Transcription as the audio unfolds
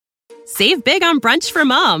Save big on brunch for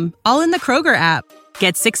mom, all in the Kroger app.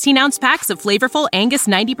 Get 16-ounce packs of flavorful Angus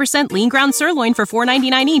 90% lean ground sirloin for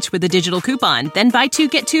 $4.99 each with a digital coupon. Then buy 2,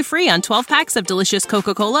 get 2 free on 12 packs of delicious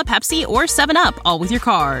Coca-Cola, Pepsi, or 7-Up, all with your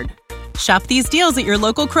card. Shop these deals at your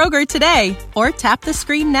local Kroger today, or tap the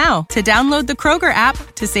screen now to download the Kroger app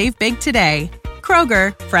to save big today.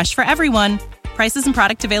 Kroger, fresh for everyone. Prices and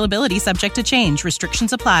product availability subject to change.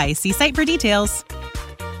 Restrictions apply. See site for details.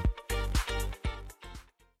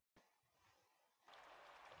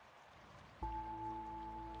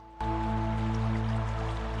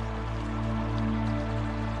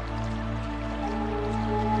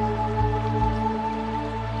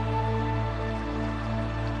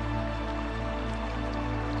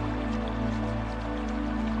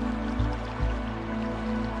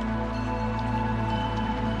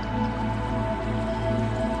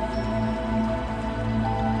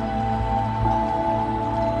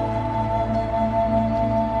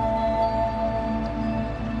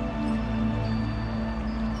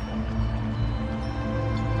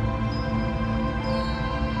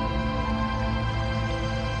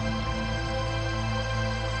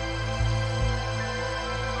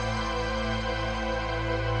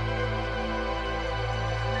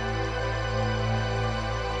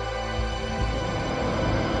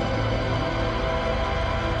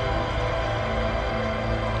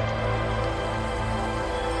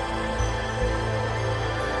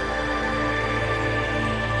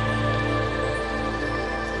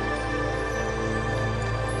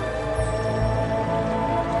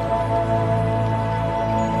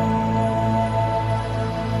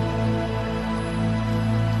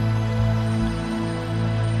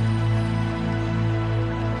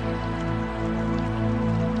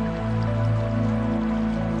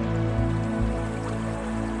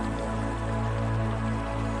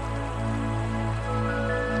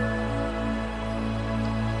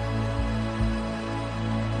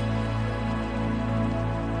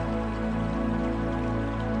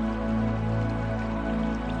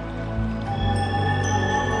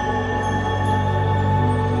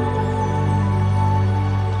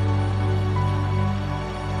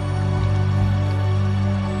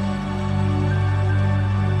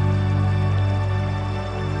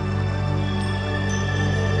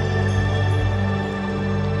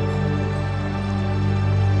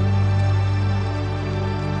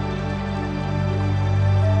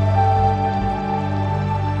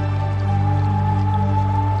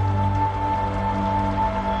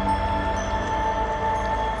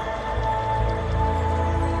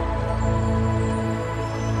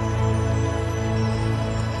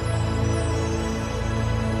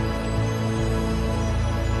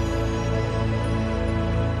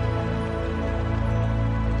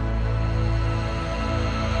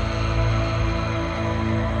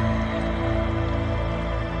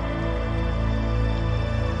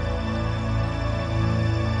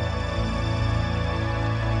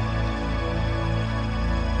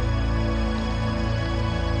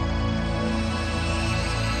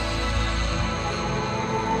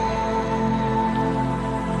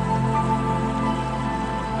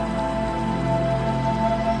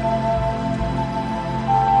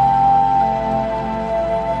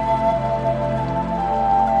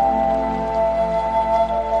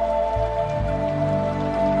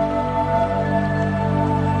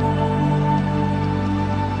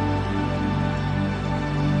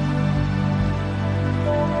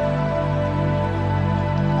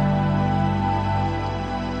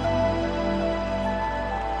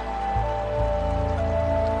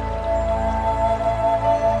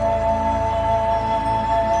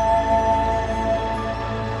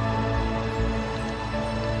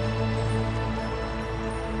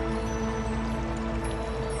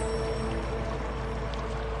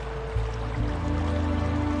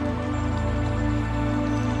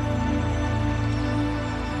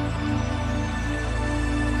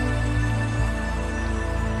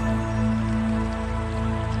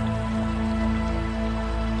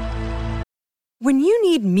 When you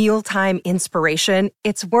need mealtime inspiration,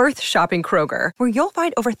 it's worth shopping Kroger, where you'll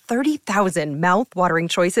find over 30,000 mouth-watering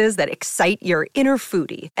choices that excite your inner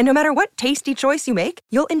foodie. And no matter what tasty choice you make,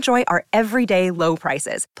 you'll enjoy our everyday low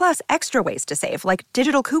prices, plus extra ways to save, like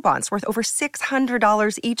digital coupons worth over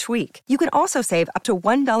 $600 each week. You can also save up to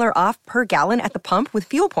 $1 off per gallon at the pump with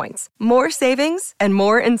fuel points. More savings and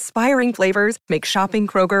more inspiring flavors make shopping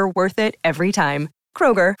Kroger worth it every time.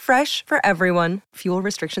 Kroger, fresh for everyone. Fuel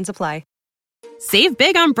restrictions apply. Save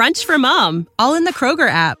big on brunch for mom, all in the Kroger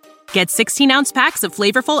app. Get 16-ounce packs of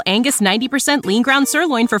flavorful Angus 90% lean ground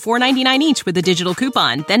sirloin for $4.99 each with a digital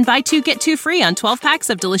coupon. Then buy 2, get 2 free on 12 packs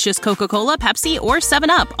of delicious Coca-Cola, Pepsi, or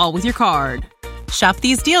 7-Up, all with your card. Shop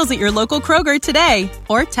these deals at your local Kroger today,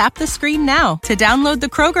 or tap the screen now to download the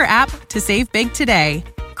Kroger app to save big today.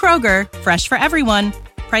 Kroger, fresh for everyone.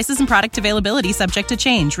 Prices and product availability subject to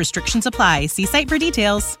change. Restrictions apply. See site for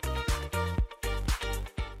details.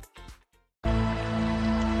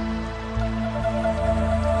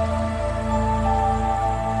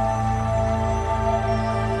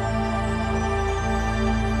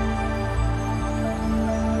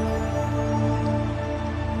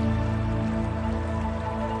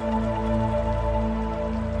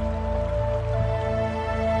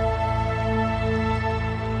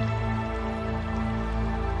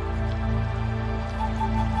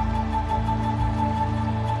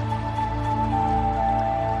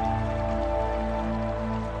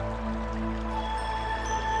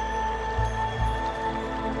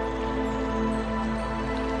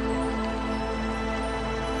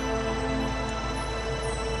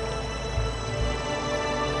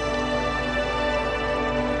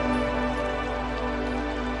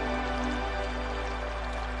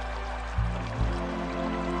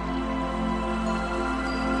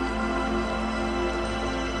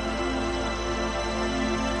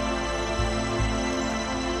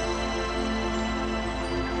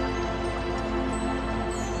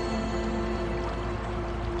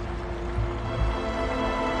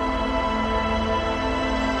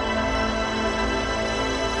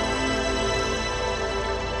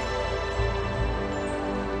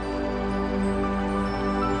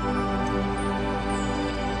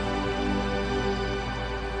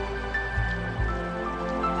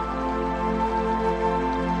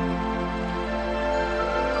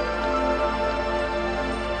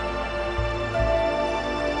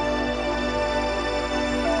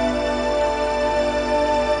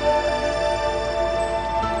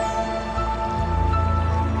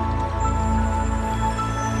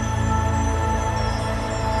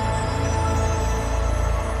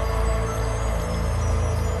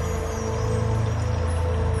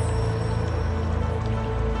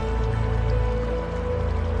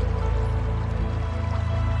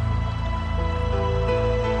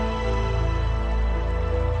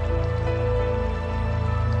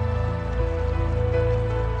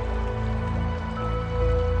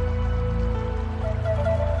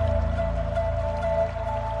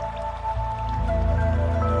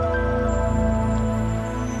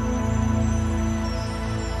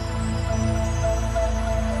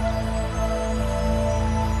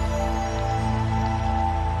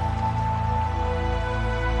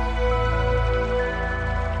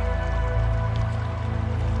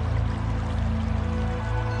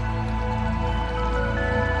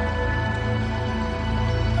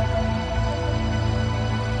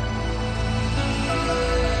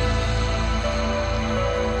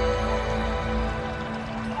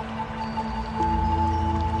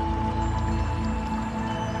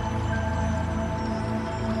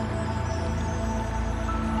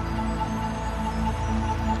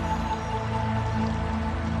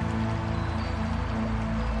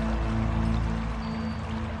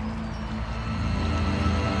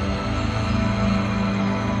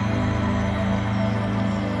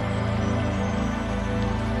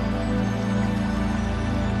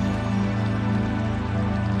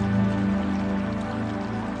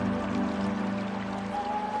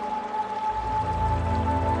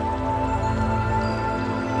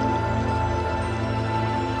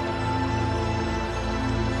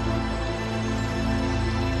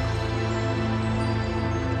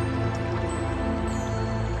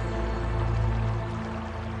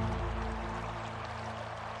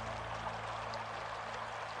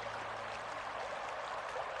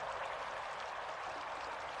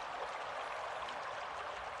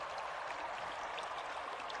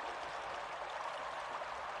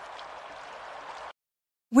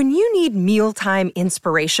 When you need mealtime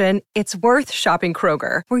inspiration, it's worth shopping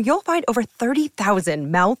Kroger, where you'll find over 30,000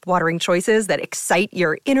 mouth-watering choices that excite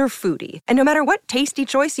your inner foodie. And no matter what tasty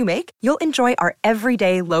choice you make, you'll enjoy our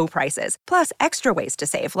everyday low prices, plus extra ways to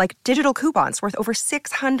save, like digital coupons worth over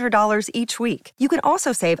 $600 each week. You can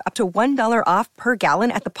also save up to $1 off per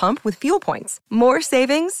gallon at the pump with fuel points. More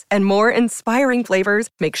savings and more inspiring flavors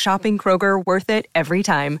make shopping Kroger worth it every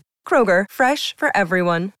time. Kroger, fresh for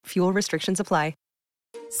everyone. Fuel restrictions apply.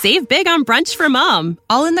 Save big on brunch for mom,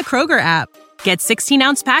 all in the Kroger app. Get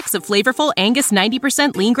 16-ounce packs of flavorful Angus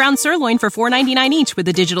 90% lean ground sirloin for $4.99 each with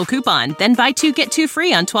a digital coupon. Then buy 2, get 2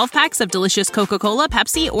 free on 12 packs of delicious Coca-Cola,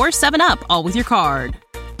 Pepsi, or 7-Up, all with your card.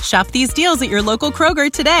 Shop these deals at your local Kroger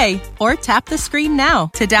today, or tap the screen now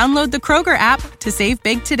to download the Kroger app to save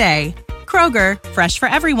big today. Kroger, fresh for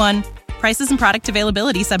everyone. Prices and product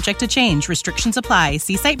availability subject to change. Restrictions apply.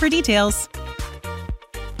 See site for details.